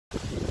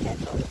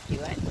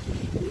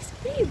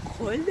really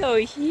cold out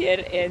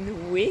here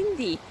and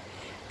windy.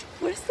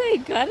 First I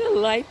got a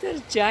lighter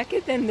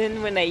jacket, and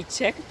then when I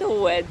checked the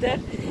weather,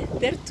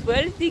 they're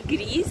 12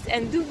 degrees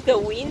and the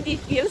wind it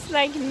feels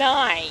like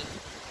 9.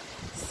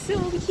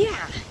 So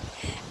yeah,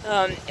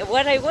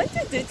 what I want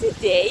to do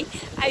today,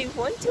 I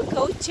want to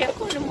go check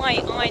on my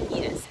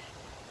onions.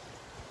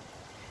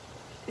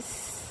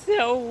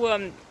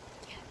 So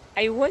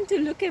I want to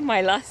look at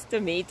my last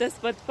tomatoes,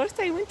 but first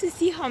I want to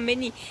see how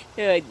many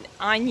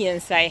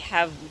onions I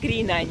have,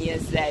 green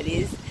onions that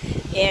is,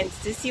 and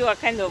to see what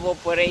kind of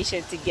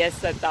operation to get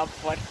set up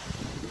for.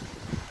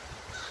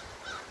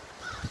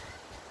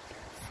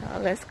 So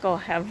let's go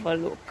have a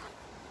look.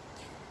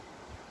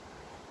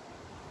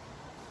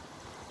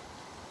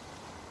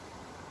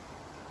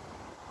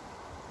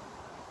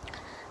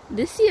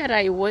 This year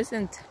I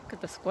wasn't...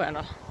 Câtă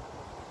scoală.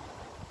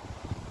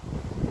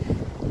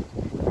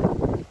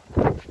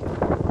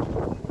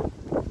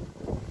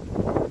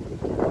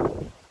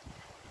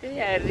 They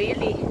are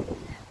really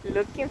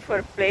looking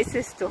for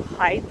places to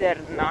hide their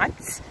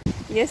nuts.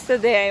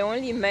 Yesterday I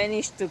only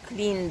managed to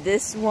clean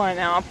this one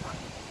up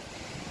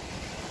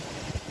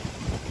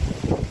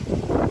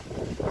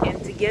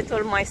and to get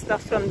all my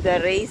stuff from the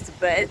raised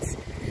beds.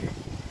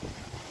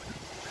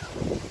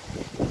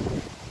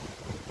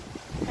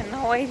 And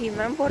now I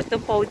remembered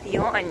about the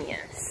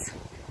onions.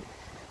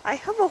 I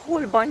have a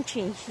whole bunch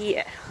in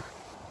here.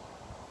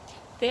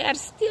 They are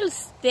still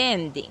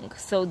standing,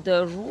 so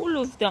the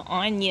rule of the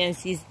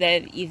onions is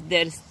that if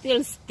they're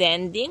still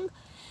standing,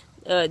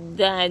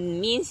 that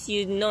means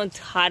you're not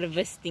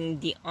harvesting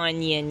the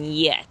onion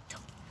yet.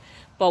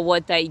 But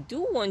what I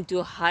do want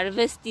to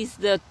harvest is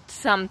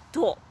some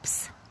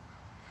tops.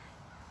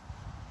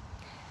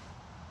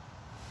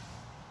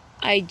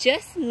 I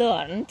just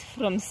learned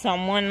from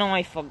someone, now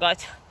I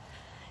forgot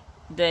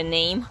the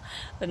name,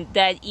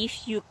 that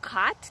if you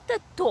cut the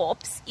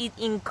tops, it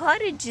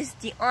encourages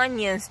the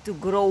onions to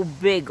grow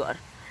bigger.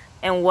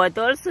 And what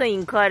also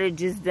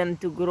encourages them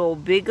to grow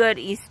bigger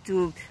is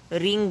to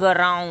ring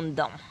around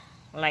them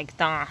like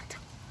that.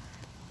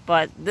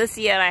 But this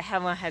year I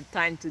haven't had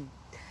time to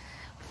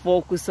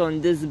focus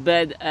on this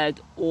bed at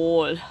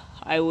all.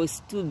 I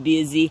was too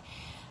busy.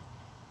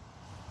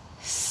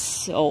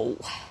 So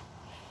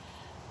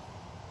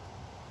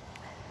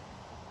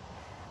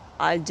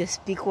I'll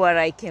just pick what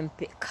I can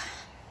pick.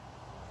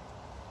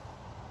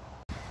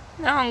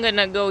 Now I'm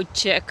gonna go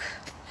check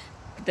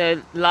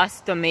the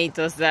last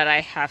tomatoes that I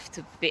have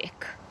to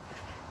pick.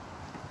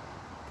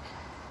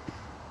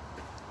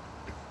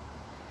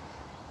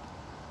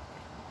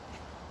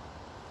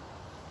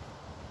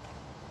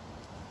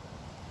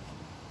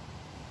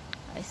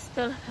 I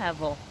still have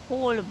a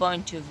whole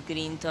bunch of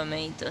green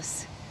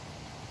tomatoes.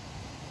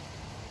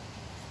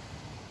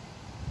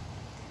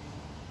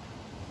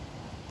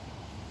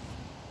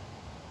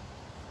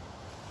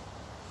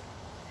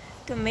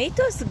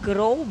 Tomatoes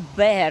grow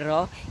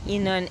better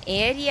in an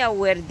area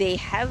where they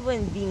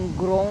haven't been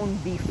grown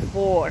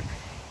before.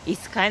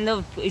 It's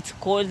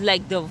called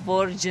like the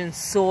virgin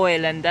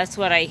soil, and that's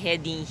what I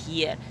had in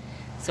here.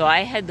 So I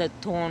had a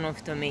ton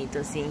of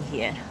tomatoes in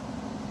here.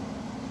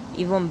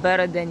 Even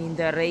better than in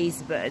the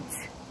raised beds,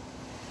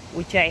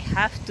 which I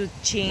have to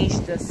change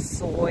the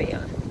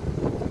soil.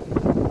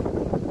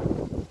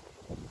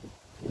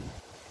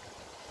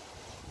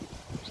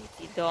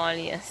 Pretty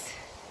dahlias.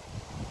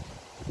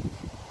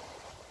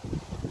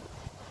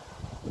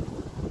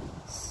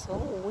 So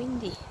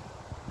windy.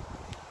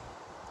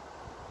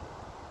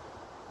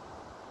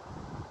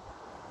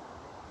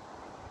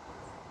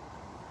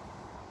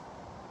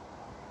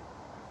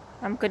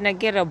 I'm gonna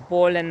get a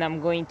bowl and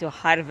I'm going to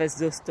harvest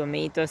those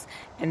tomatoes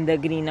and the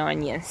green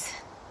onions.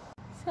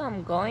 So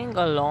I'm going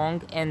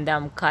along and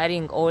I'm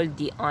cutting all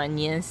the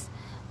onions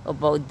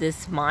about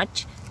this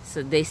much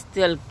so they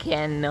still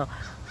can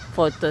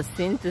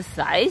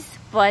photosynthesize,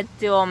 but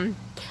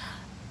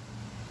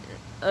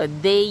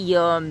they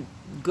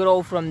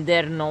grow from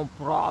there no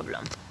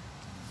problem.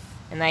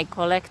 And I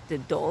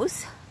collected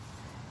those,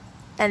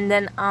 and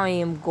then I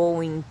am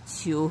going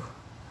to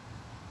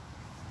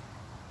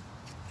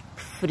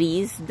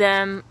freeze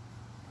them.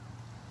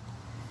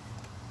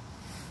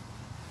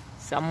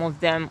 Some of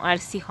them, I'll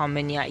see how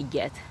many I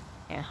get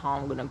and how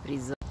I'm gonna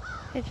preserve.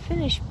 I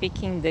finished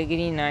picking the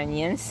green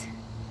onions.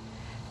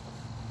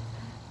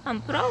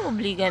 I'm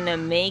probably gonna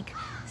make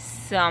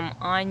some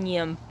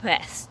onion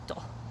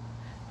pesto.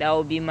 That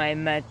will be my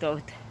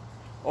method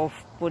of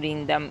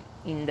putting them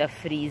in the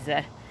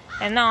freezer.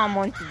 And now I'm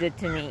on to the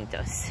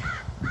tomatoes.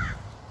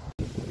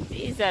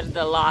 These are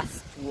the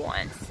last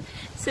ones.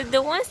 So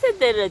the ones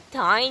that are a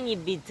tiny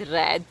bit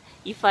red,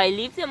 if I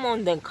leave them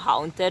on the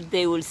counter,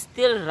 they will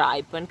still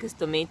ripen, because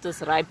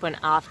tomatoes ripen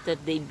after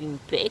they've been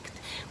picked.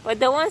 But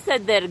the ones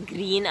that are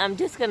green, I'm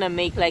just gonna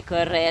make like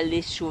a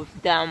relish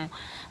with them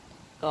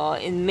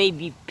and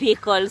maybe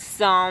pickle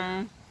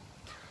some.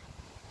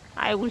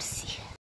 I will see.